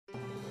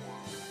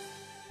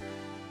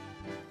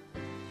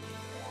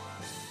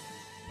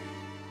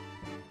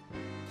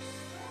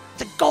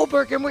Ester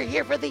Goldberg, and we're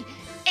here for the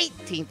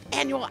 18th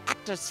Annual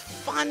Actors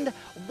Fund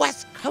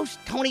West Coast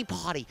Tony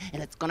Party.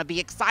 And it's going to be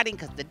exciting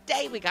because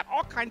today we got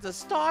all kinds of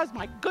stars.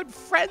 My good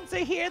friends are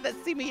here that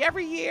see me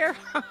every year.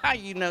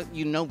 you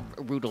know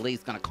Ruta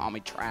Lee's going to call me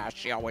trash.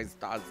 She always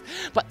does.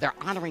 But they're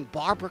honoring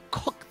Barbara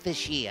Cook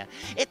this year.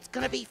 It's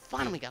going to be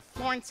fun. We got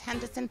Florence,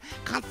 Henderson,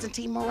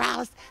 Constantine,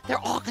 Maroulis. They're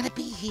all going to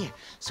be here.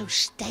 So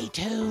stay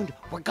tuned.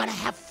 We're going to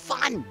have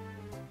fun.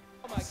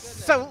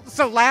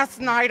 So last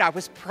night I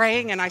was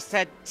praying and I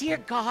said, "Dear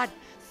God,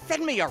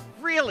 send me a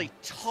really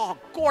tall,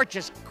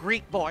 gorgeous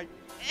Greek boy."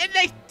 And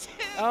they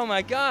did. Oh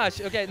my gosh.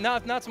 Okay,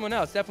 not someone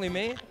else. Definitely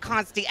me.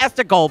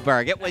 Ester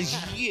Goldberg. It was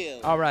you.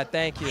 All right,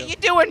 thank you. How you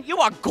doing? You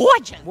are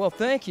gorgeous. Well,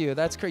 thank you.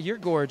 That's great. You're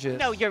gorgeous.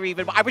 No, you're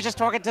even. I was just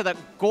talking to the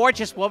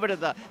gorgeous woman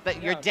of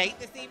your date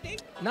this evening.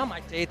 Not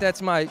my date.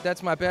 That's my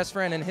best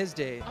friend and his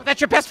date. Oh,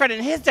 that's your best friend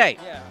and his date.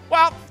 Yeah.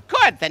 Well,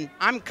 good. Then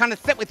I'm gonna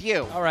sit with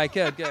you. All right.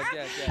 Good.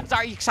 So,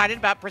 are you excited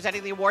about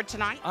presenting the award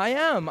tonight? I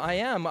am.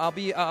 I'll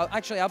be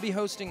I'll be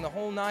hosting the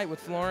whole night with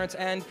Florence,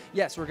 and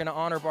yes, we're gonna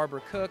honor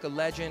Barbara Cook, a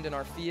legend in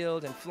our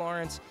field, and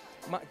Florence.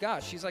 My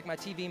gosh, she's like my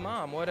TV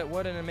mom. What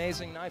an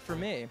amazing night for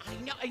me.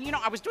 You know,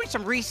 I was doing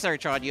some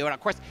research on you, and of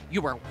course,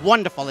 you were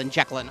wonderful in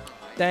Jekyll and Hyde.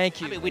 Thank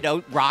you. I mean, we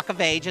know Rock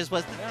of Ages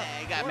was the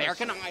thing,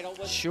 American Idol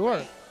was sure. the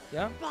thing.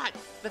 Yeah. But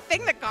the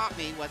thing that got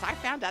me was I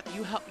found out that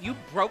you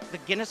broke the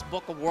Guinness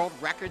Book of World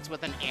Records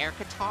with an air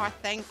guitar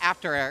thing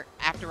after a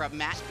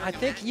match. I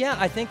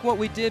think what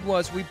we did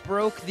was we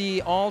broke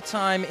the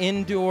all-time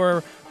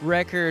indoor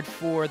record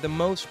for the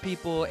most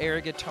people air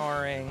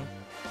guitaring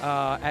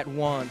at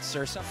once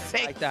or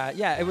something like that.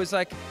 Yeah, it was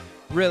like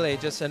really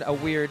just a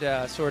weird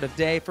sort of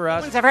day for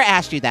us. No one's ever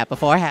asked you that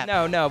before, have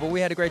you? No, but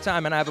we had a great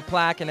time, and I have a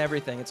plaque and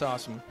everything. It's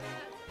awesome.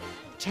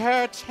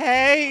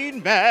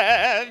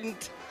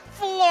 Entertainment.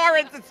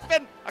 Florence, it's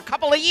been a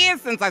couple of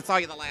years since I saw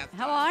you the last time.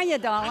 How are you,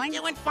 darling? I'm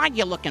doing fine.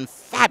 You're looking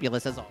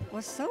fabulous as always.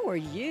 Well, so are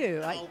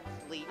you.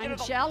 I'm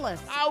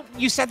jealous. Oh,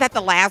 you said that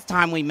the last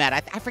time we met. I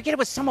forget, it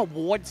was some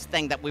awards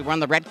thing that we were on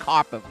the red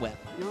carpet with.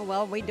 Oh,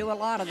 well, we do a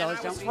lot of those,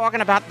 I don't was we?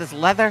 talking about these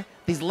leather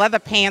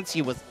pants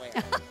you was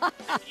wearing.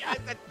 I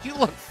said, you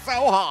look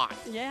so hot.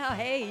 Yeah,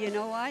 hey, you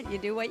know what? You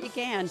do what you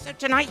can. So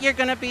tonight you're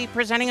going to be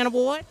presenting an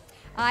award?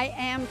 I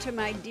am to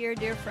my dear,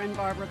 dear friend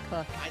Barbara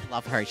Cook. I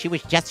love her. She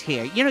was just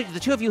here. You know, the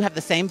two of you have the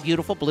same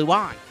beautiful blue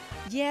eye.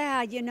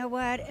 Yeah, you know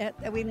what?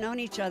 We've known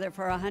each other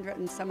for 100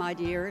 and some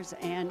odd years,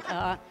 and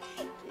I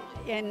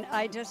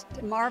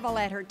just marvel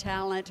at her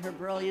talent, her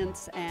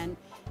brilliance, and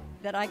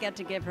that I get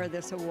to give her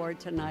this award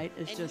tonight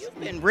is just... You've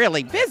been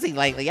really busy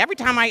lately. Every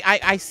time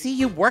I see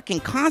you working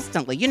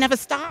constantly. You never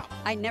stop.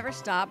 I never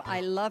stop.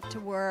 I love to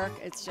work.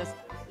 It's just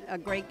a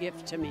great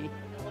gift to me.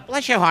 Well,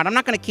 bless your heart. I'm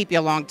not going to keep you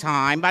a long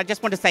time, but I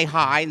just want to say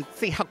hi and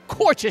see how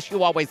gorgeous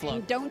you always look.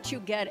 And don't you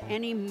get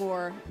any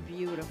more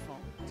beautiful.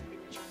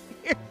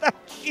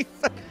 She's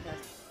so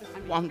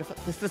wonderful.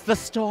 This is the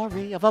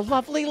story of a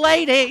lovely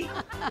lady.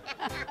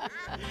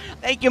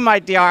 Thank you, my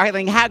dear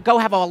Eileen. Go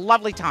have a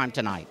lovely time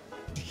tonight.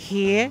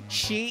 Here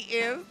she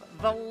is,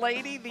 the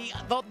lady,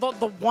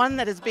 the one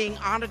that is being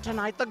honored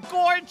tonight, the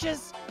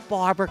gorgeous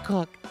Barbara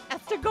Cook,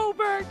 Ester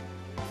Goldberg.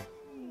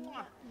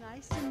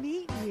 Nice to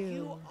meet you.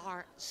 You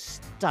are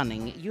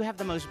stunning. You have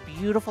the most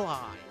beautiful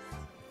eyes.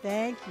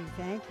 Thank you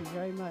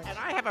very much. And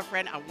I have a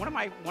friend, one of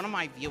my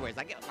viewers.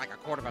 I get like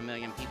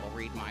 250,000 people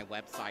read my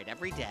website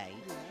every day,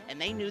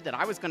 and they knew that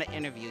I was going to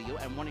interview you.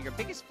 And one of your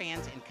biggest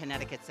fans in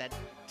Connecticut said,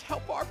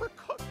 "Tell Barbara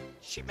Cook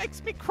she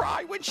makes me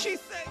cry when she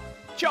sings.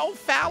 Joel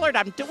Fallard,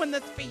 I'm doing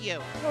this for you."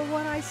 Well,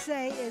 what I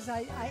say is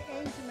I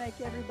aim to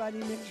make everybody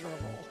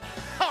miserable.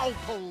 Oh,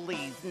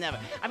 please, never.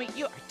 I mean,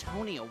 you're a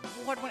Tony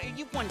Award winner.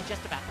 You've won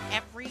just about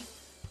every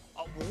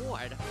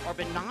award or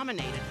been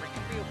nominated for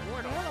every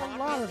award. Well, a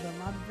lot of them.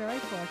 I'm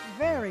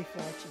very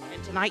fortunate.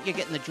 And tonight you're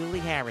getting the Julie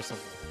Harris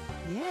Award.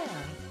 Yeah.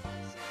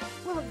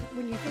 Well,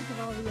 when you think of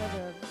all the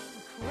other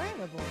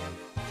incredible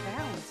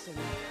talents and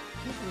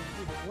people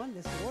who've won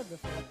this award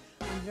before,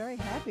 I'm very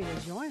happy to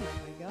join them.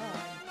 My God.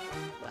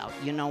 Well,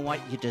 you know what?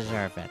 You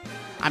deserve it.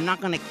 I'm not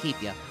going to keep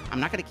you.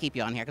 I'm not going to keep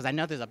you on here because I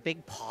know there's a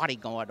big party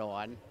going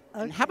on.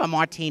 Okay. And have a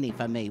martini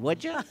for me,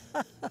 would you?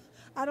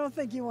 I don't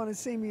think you want to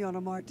see me on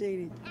a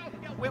martini.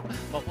 Well,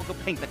 we'll go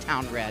paint the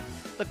town red.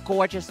 The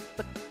gorgeous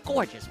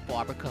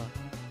Barbara Cook.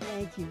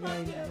 Thank you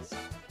very much.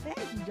 Thank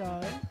you,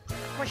 darling.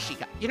 Of course she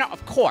got,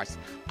 of course.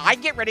 I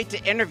get ready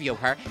to interview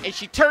her, and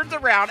she turns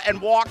around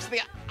and walks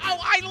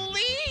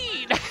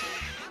Eileen!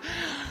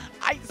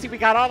 See, we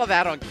got all of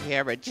that on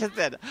camera. Just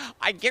then,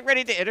 I get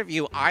ready to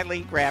interview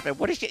Eileen Graff, and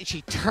what is she?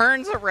 She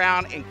turns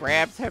around and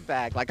grabs her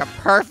bag like a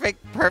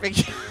perfect young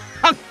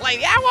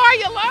lady. How are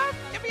you, love?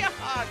 Give me a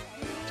hug.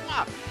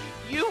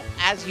 You,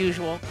 as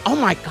usual. Oh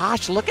my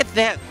gosh, look at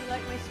this. You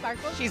like my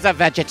sparkles? She's a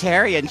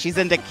vegetarian. She's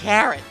into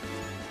carrots.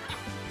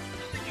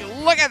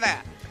 Look at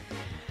that.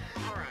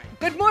 All right.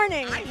 Good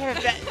morning. I heard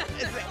that.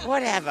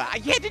 Whatever.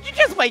 Yeah, did you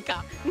just wake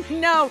up?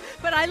 No,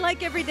 but I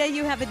like every day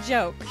you have a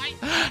joke.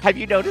 Have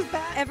you noticed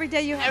that? Every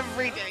day you have.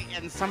 Every day.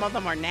 And some of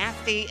them are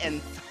nasty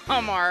and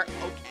some are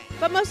okay.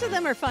 But most of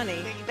them are funny.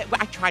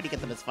 I try to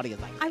get them as funny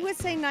as I can. I would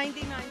say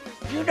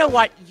 99%. You know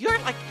what? You're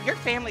like, your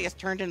family has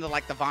turned into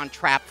like the Von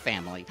Trapp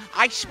family.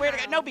 I swear to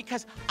God. No,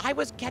 because I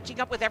was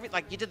catching up with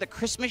like you did the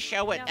Christmas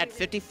show at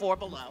 54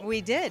 Below. We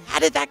did. How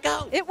did that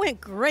go? It went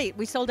great.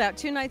 We sold out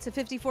 2 nights of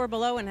 54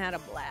 Below and had a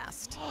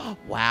blast.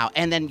 Wow.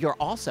 And then you're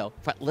also,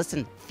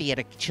 listen,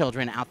 theater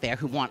children out there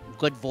who want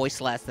good voice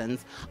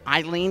lessons,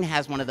 Ilene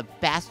has one of the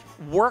best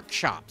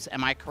workshops.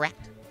 Am I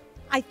correct?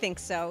 I think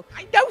so.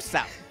 I know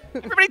so.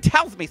 Everybody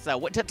tells me so.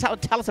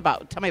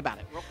 Tell me about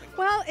it real quick.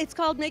 Well, it's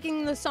called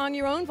Making the Song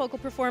Your Own Vocal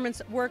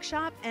Performance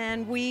Workshop,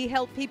 and we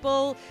help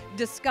people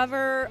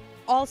discover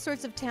all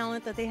sorts of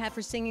talent that they have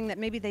for singing that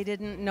maybe they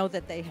didn't know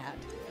that they had.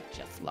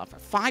 Just love her.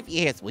 5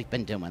 years we've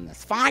been doing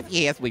this. 5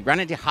 years. We run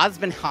into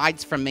husband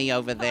hides from me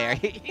over there.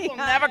 He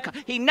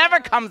never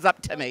comes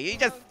up to me. He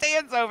just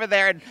stands over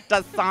there and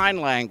does sign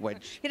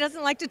language. He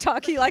doesn't like to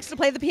talk. He likes to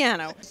play the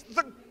piano.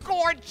 The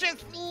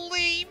gorgeous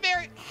Lee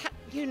Mary.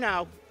 You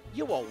know,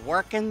 you were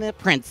working the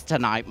prince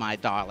tonight, my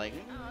darling.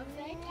 Oh,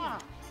 thank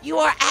you. You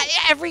are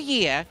every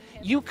year.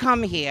 You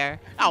come here.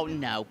 Oh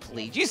no,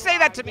 please! You say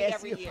that to me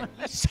every year.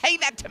 You say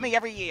that to me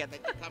every year that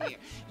you come here.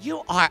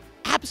 You are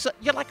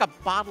absolutely. You're like a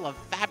bottle of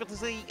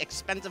fabulously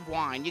expensive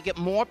wine. You get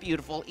more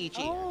beautiful each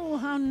year. Oh,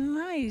 how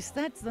nice.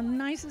 That's the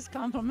nicest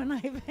compliment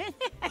I've had.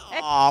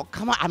 Oh,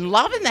 come on! I'm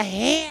loving the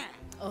hair.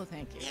 Oh,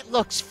 thank you. It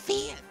looks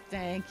fierce.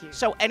 Thank you.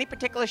 So, any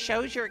particular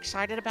shows you're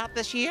excited about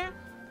this year?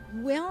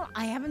 Well,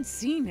 I haven't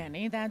seen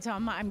any. That's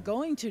I'm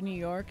going to New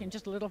York in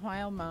just a little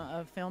while.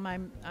 A film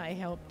I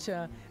helped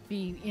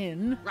be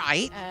in.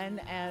 Right. And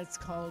it's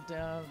called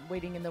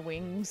Waiting in the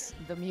Wings,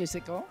 the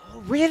musical. Oh,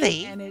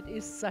 really? And it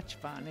is such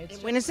fun.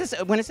 When is this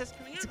coming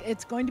out?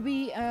 It's going to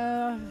be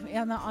on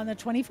the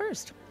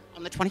 21st.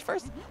 On the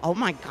 21st? Oh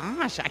my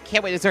gosh, I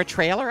can't wait. Is there a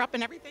trailer up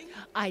and everything?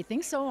 I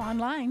think so,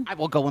 online. I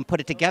will go and put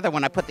it together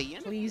when I put the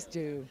in. Please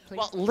do. Please.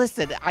 Well,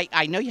 listen,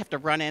 I know you have to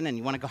run in and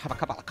you want to go have a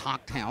couple of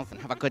cocktails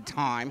and have a good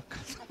time.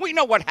 We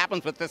know what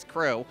happens with this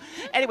crew.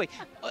 Anyway,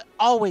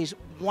 always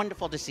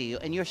wonderful to see you,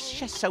 and you're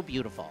just so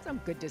beautiful. So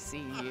good to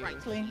see you. Right.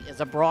 He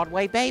is a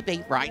Broadway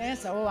baby, right?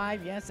 Yes,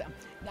 yes.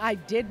 I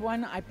did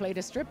one. I played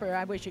a stripper.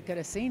 I wish you could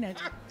have seen it.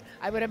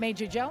 I would have made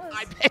you jealous.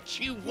 I bet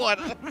you would.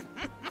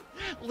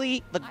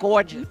 Lee, the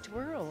gorgeous. I do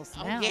twirls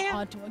Oh, now. yeah?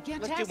 Let's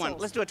do one.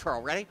 Let's do a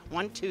twirl. Ready?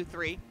 1, 2,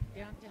 3.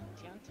 Yeah.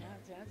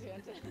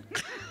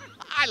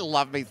 I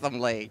love me some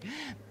Lee.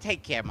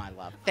 Take care, my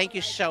love. Thank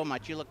you so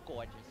much. You look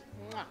gorgeous.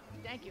 Mwah.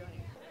 Thank you,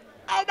 honey.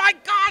 Oh my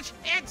gosh,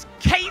 it's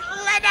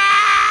Caitlin!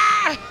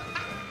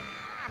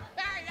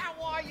 Hey,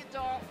 how are you,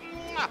 doll?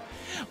 Mwah.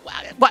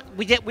 What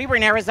we did? We were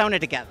in Arizona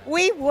together.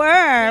 We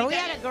were. We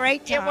had a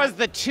great time. It was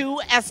the 2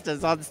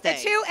 Esters on the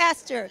stage. 2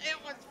 Esther. It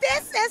was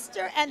This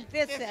Esther and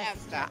this Esther.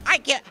 Esther. I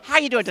get. How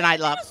you doing tonight,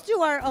 love? Let's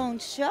do our own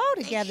show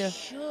together. We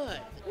should.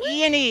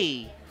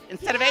 E&E.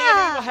 Instead of A&E,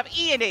 Yeah. we'll have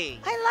E&E.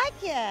 I like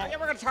Yeah, it.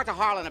 we're going to talk to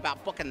Harlan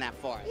about booking that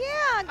for us.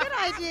 Yeah, good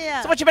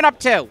idea. So what you been up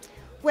to?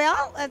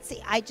 Well, let's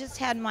see. I just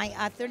had my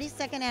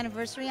 32nd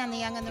anniversary on The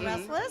Young and the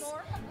Restless,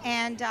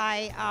 and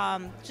I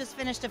just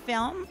finished a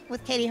film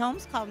with Katie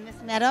Holmes called Miss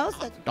Meadows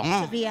that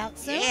Darn. should be out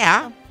soon.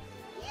 Yeah.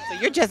 So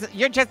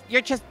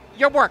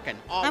you're working.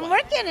 I'm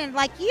always. working, and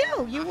like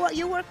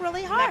you work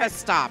really hard. Never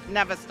stop.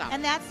 Never stop.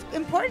 And that's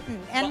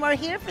important. And we're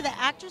here for the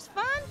Actors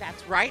Fund.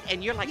 That's right.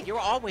 And you're like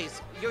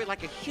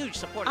a huge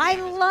supporter. I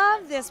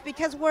love this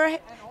because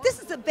this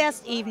is the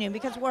best evening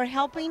because we're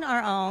helping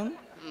our own,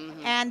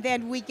 and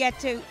then we get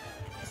to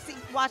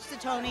watch the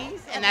Tonys.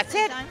 And that's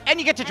it. And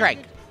you get to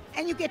drink.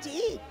 And you get to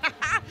eat.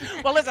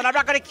 Well, listen, I'm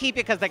not going to keep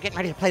you because they're getting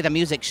ready to play the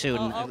music soon.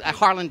 Oh, okay.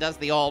 Harlan does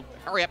the old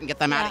hurry up and get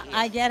them out of here.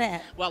 I get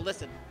it. Well,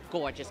 listen,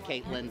 gorgeous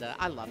Kate Linda.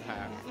 I love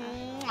her.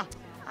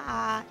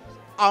 Uh,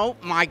 Oh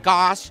my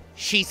gosh,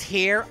 she's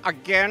here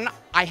again.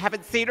 I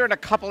haven't seen her in a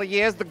couple of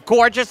years. The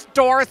gorgeous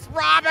Doris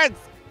Robbins.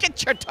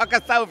 Get your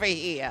tuchus over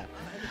here.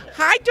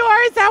 Hi,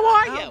 Doris. How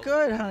are you? I'm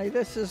good, honey.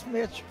 This is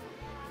Mitch.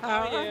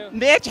 How are you?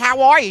 Mitch,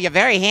 how are you? You're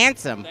very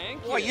handsome.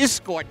 Thank Boy, you. you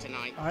scored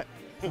tonight.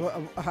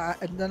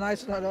 The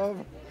night's not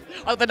over.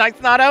 Oh, the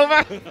night's not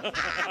over.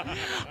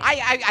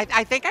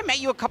 I think I met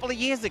you a couple of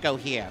years ago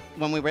here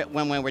when we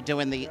were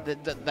doing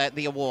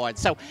the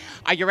awards. So,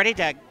 are you ready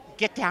to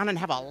get down and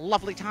have a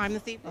lovely time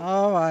this evening?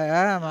 Oh, I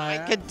am. I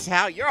can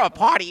tell you're a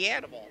party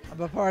animal. I'm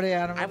a party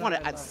animal. I want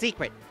a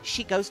secret.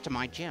 She goes to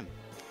my gym.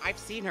 I've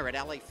seen her at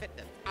LA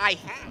Fitness. I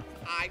have.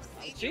 I've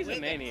seen. She's a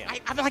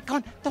maniac. I'm like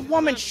going. The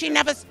woman. She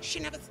never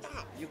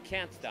stops. You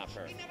can't stop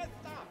her. She never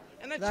stops.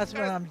 And then That's she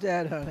when goes, I'm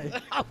dead, honey.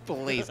 Oh,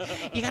 please.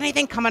 You got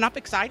anything coming up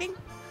exciting?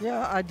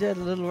 Yeah, I did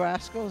Little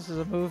Rascals as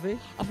a movie.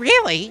 Oh,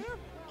 really?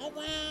 Oh,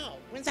 wow.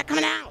 When's that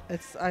coming out?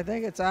 I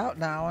think it's out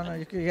now, and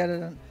you can get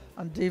it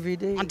on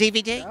DVD. On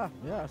DVD?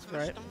 Yeah, it's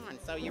great. Darn.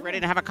 So you ready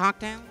to have a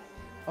cocktail?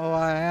 Oh,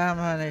 I am,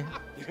 honey.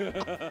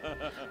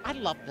 I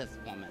love this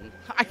woman.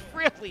 I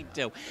really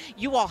do.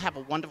 You all have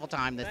a wonderful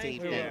time this Thank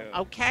evening. you.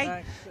 Okay?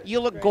 Thanks. You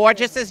look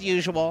gorgeous as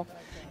usual.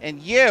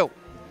 And you,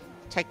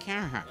 take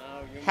care of her.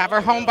 Oh, you Have know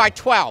her home it. by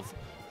 12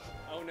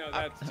 Oh no,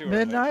 that's too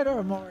Midnight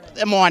or morning? in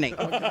the morning.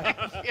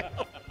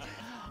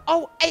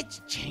 Oh,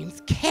 it's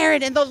James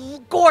Karen and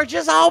the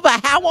gorgeous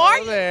Alba. How are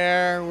you?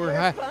 There,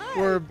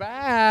 we're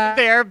back.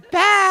 They're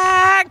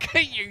back.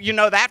 You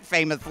know that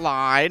famous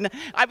line.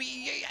 I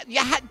mean,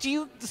 do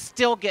you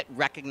still get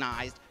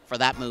recognized for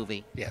that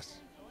movie? Yes,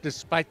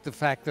 despite the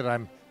fact that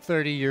I'm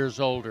 30 years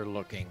older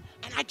looking.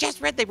 And I just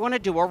read they want to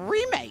do a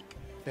remake.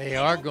 They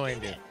are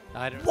going to.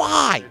 I don't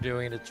Why? know what they're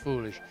doing. It's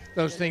foolish.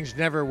 Those things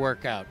never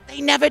work out.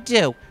 They never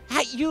do.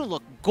 Hey, you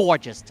look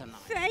gorgeous tonight.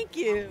 Thank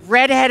you.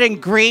 Redhead and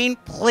green,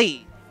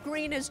 please.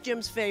 Green is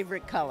Jim's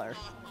favorite color.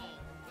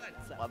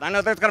 Well, I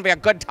know there's going to be a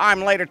good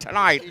time later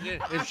tonight.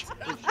 If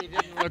she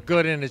didn't look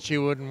good in it, she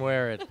wouldn't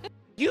wear it.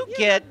 You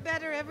get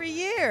better every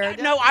year.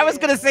 No, I was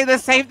going to say the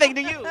same thing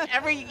to you.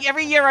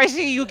 Every year I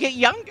see you get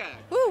younger.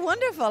 Ooh,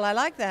 wonderful. I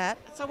like that.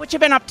 So what you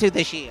been up to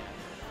this year?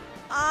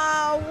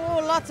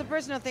 Well, lots of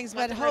personal things,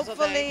 but Lots of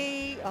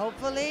personal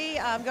hopefully,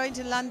 I'm going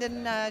to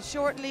London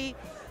shortly,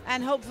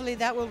 and hopefully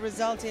that will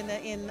result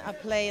in a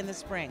play in the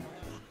spring.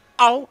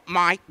 Oh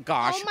my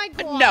gosh. Oh my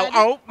God. No,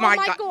 oh my,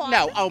 my God. God.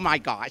 No, oh my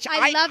gosh.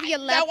 I love you,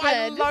 No,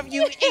 I leopard. love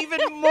you even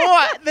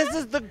more. This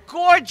is the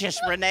gorgeous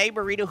Renée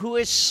Marino, who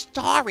is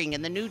starring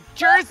in the new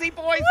Jersey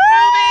Boys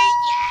movie.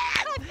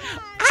 Yes!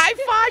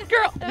 High five,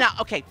 girl. Now,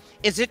 okay,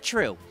 is it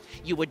true?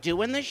 You were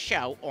doing the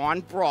show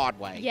on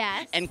Broadway.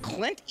 Yes. And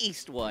Clint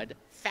Eastwood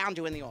found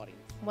you in the audience.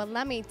 Well,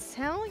 let me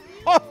tell you.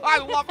 Oh, I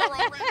love her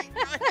already.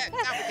 Go ahead.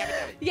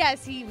 Tell me.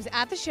 Yes, he was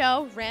at the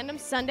show, random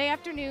Sunday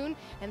afternoon,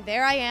 and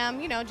there I am,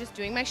 just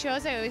doing my show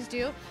as I always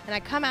do. And I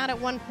come out at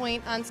one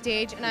point on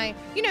stage, and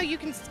you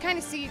can kind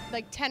of see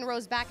like 10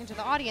 rows back into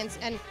the audience,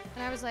 and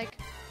I was like,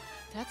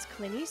 that's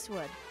Clint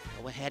Eastwood.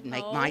 Go ahead and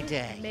make my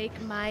day.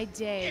 Make my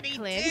day, And he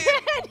Clint. did.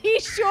 And he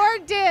sure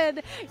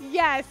did.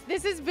 Yes,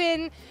 this has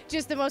been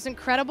just the most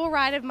incredible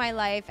ride of my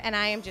life, and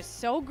I am just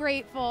so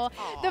grateful.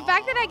 The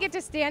fact that I get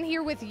to stand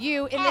here with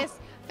you in this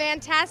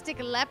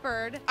fantastic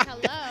leopard.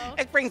 Hello.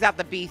 It brings out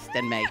the beast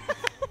in me.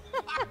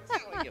 I'm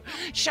telling you.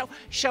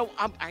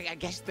 I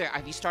guess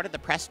have you started the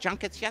press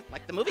junkets yet?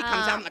 Like the movie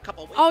comes out in a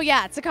couple weeks. Oh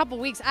yeah, it's a couple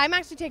weeks. I'm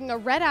actually taking a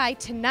red eye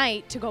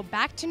tonight to go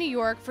back to New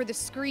York for the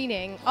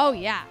screening. Oh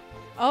yeah.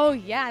 Oh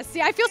yeah.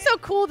 See, I feel so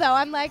cool though.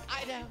 I'm like,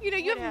 I know.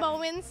 You have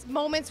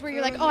moments where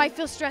you're like, oh, I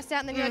feel stressed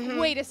out, and then you're like,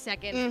 wait a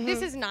second,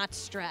 this is not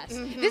stress.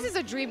 This is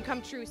a dream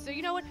come true. So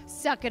you know what?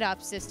 Suck it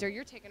up, sister.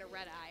 You're taking a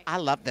red eye. I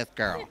love this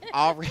girl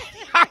already.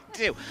 I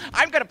do.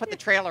 I'm going to put the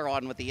trailer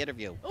on with the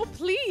interview. Oh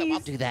please. So I'll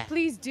do that.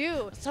 Please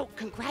do. So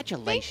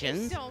congratulations.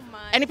 Thank you so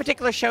much. Any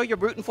particular show you're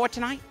rooting for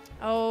tonight?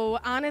 Oh,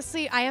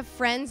 honestly, I have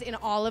friends in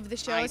all of the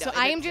shows, know, so is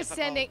I it am just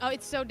difficult? sending. Oh,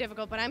 it's so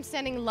difficult, but I'm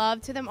sending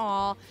love to them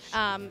all.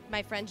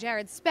 My friend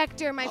Jared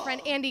Spector, my friend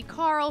Andy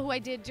Carole, who I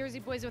did Jersey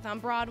Boys with on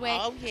Broadway.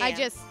 Oh,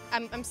 yeah.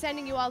 I'm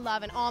sending you all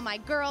love, and all my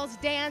girls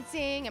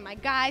dancing, and my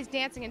guys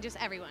dancing, and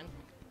just everyone.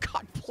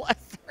 God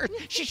bless her.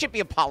 She should be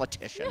a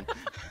politician.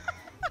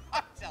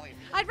 I'm telling you.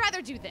 I'd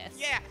rather do this.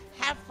 Yeah,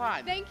 have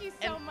fun. Thank you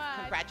so And much.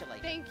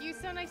 congratulations. Thank you.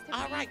 So nice to meet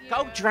All right, you.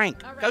 go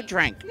drink. All Go right.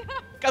 drink.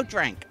 Go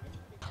drink.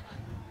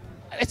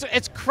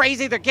 It's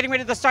crazy. They're getting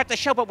ready to start the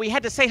show, but we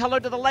had to say hello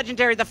to the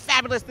legendary, the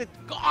fabulous, the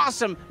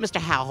awesome Mr.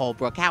 Hal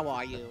Holbrook. How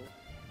are you?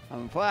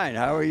 I'm fine.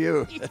 How are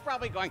you? He's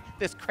probably going,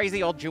 this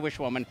crazy old Jewish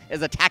woman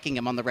is attacking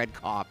him on the red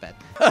carpet.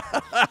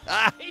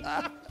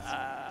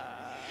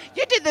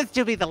 You did this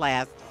to me the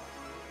last.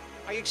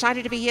 Are you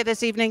excited to be here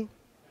this evening?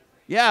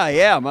 Yeah, I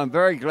am. I'm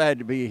very glad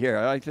to be here.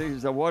 I think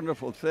it's a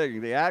wonderful thing.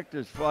 The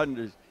Actors Fund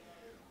is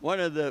one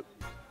of the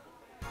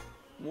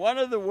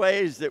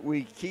ways that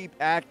we keep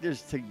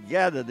actors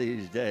together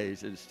these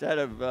days instead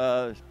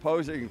of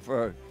posing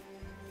for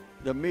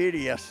the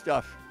media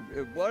stuff.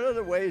 One of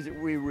the ways that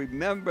we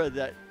remember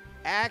that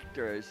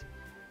actors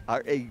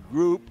are a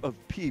group of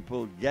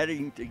people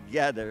getting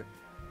together,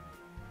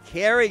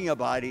 caring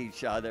about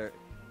each other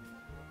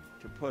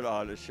to put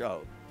on a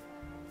show.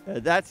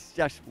 That's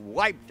just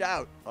wiped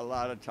out a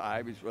lot of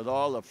times with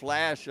all the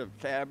flash of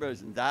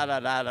cameras and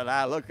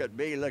da-da-da-da-da, look at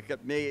me, look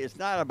at me. It's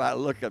not about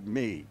look at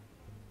me.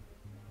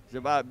 It's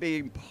about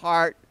being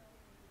part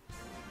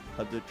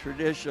of the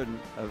tradition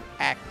of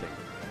acting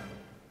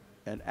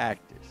and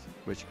actors,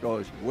 which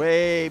goes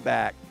way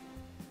back,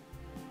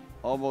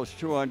 almost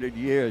 200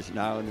 years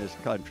now in this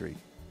country.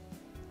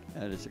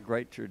 And it's a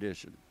great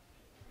tradition.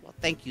 Well,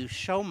 thank you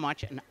so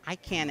much, and I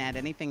can't add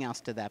anything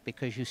else to that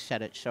because you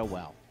said it so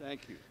well.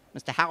 Thank you.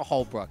 Mr. Hal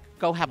Holbrook,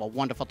 go have a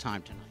wonderful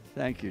time tonight.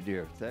 Thank you,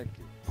 dear. Thank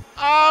you.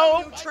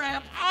 Oh,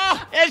 tramp.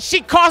 Oh, and she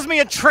calls me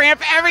a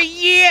tramp every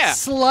year.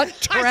 Slut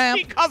tramp.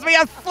 She calls me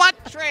a slut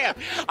tramp.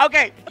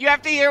 Okay, you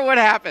have to hear what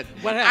happened.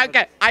 What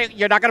happened? Okay,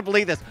 you're not going to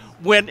believe this.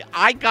 When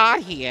I got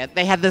here,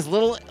 they had this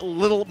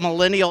little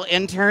millennial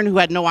intern who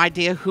had no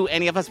idea who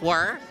any of us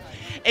were,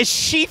 and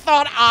she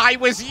thought I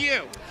was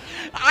you.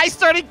 I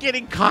started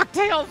getting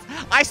cocktails.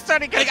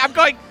 I'm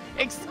going,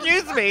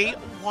 excuse me,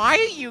 why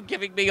are you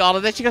giving me all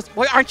of this? She goes,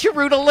 well, aren't you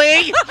Ruta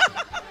Lee?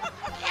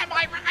 Am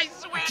I right? I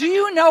swear. Do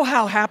you know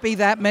how happy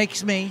that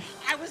makes me?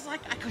 I was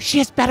like, she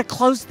has better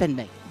clothes than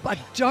me. But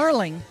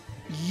darling,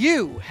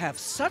 you have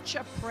such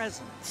a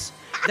presence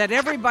that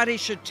everybody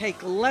should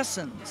take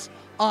lessons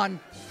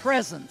on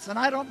presents, and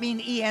I don't mean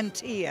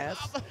ENTS.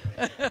 Look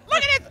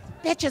at it.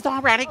 Bitch has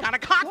already got a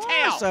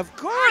cocktail. Of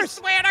course. I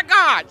swear to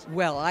God.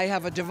 Well, I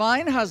have a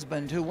divine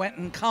husband who went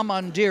and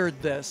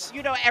commandeered this.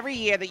 You know, every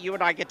year that you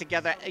and I get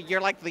together, you're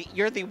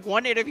the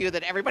one interview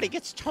that everybody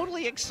gets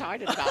totally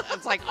excited about.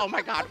 It's like, oh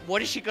my God,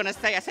 what is she going to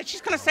say? I said,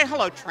 she's going to say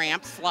hello,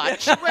 tramp, slut.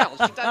 She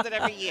will. She does it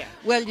every year.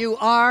 Well, you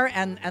are,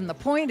 and the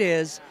point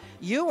is,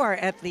 you are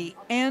at the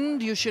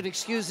end, you should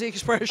excuse the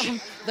expression,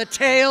 the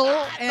tail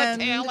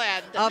end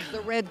of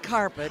the red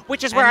carpet.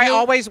 Which is where I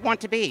always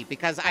want to be,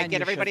 because I get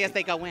everybody as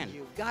they go in.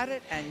 You got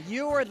it, and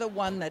you are the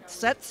one that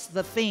sets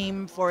the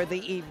theme for the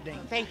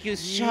evening. Thank you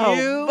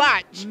so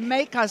much.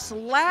 Make us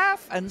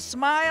laugh and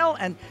smile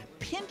and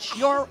pinch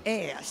your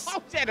ass.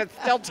 Oh, shit, it's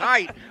still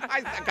tight.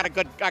 I got a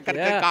good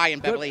guy in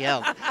Beverly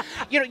Hills.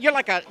 You know, you're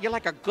like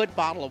a good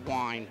bottle of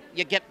wine.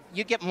 You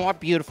get more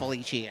beautiful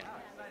each year.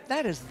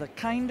 That is the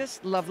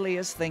kindest,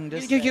 loveliest thing to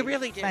say. You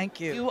really do.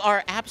 Thank you. You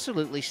are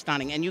absolutely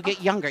stunning, and you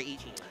get younger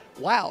each year.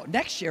 Wow,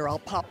 next year I'll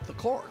pop the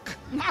cork.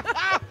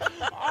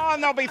 Oh,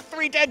 and there'll be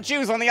 3 dead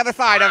Jews on the other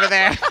side over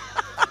there.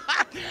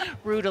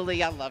 Ruta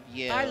Lee, I love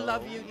you. I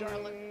love you,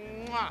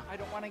 darling. I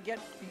don't want to get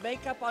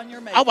makeup on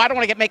your makeup. Oh, I don't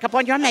want to get makeup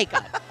on your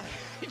makeup.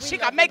 She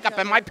got makeup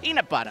in my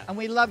peanut butter. And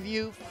we love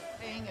you for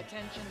paying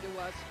attention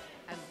to us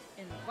and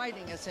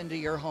inviting us into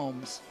your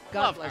homes.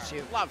 God bless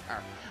you. Love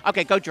her.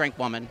 Okay, go drink,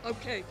 woman.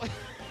 Okay.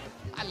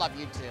 I love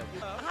you too.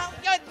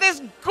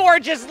 This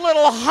gorgeous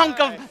little hunk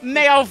of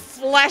male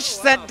flesh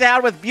set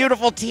down with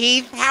beautiful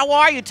teeth. How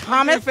are you,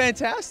 Thomas? You're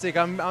fantastic.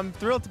 I'm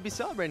thrilled to be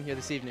celebrating here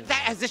this evening.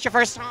 Is this your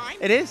first time?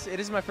 It is. It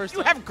is my first time.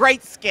 You have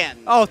great skin.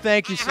 Oh,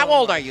 thank you so much. How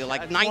old are you?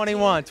 Like 19?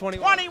 21.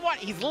 21.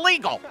 He's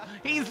legal.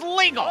 He's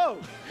legal. Oh.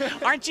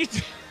 Aren't you?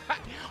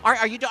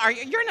 Are you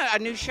in a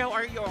new show?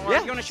 Are you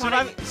on a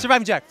show?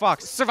 Surviving Jack,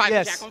 Fox.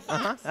 Surviving Jack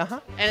on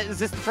Fox. And is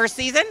this the first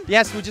season?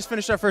 Yes, we just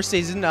finished our first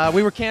season.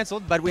 We were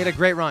canceled, but we had a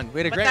great run.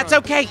 But that's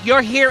okay.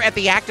 You're here at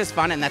the Actors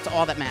Fund, and that's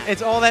all that matters.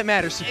 It's all that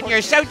matters. And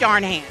you're so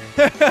darn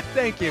handsome.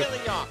 Thank you. You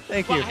really are.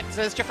 Thank you.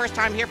 So it's your first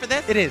time here for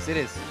this? It is. It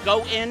is.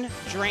 Go in,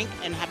 drink,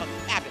 and have a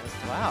fabulous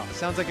time. Wow.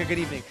 Sounds like a good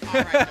evening. All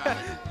right,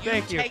 darling.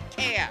 Thank you. Take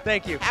care.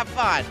 Thank you. Have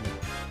fun.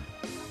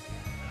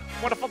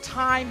 Wonderful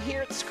time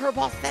here at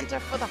Screwball Center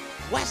for the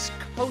West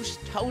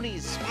Coast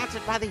Tonys,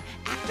 sponsored by the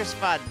Actors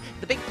Fund.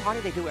 The big party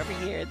they do every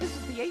year. This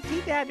is the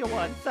 18th annual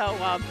one. So,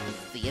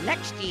 see you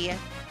next year.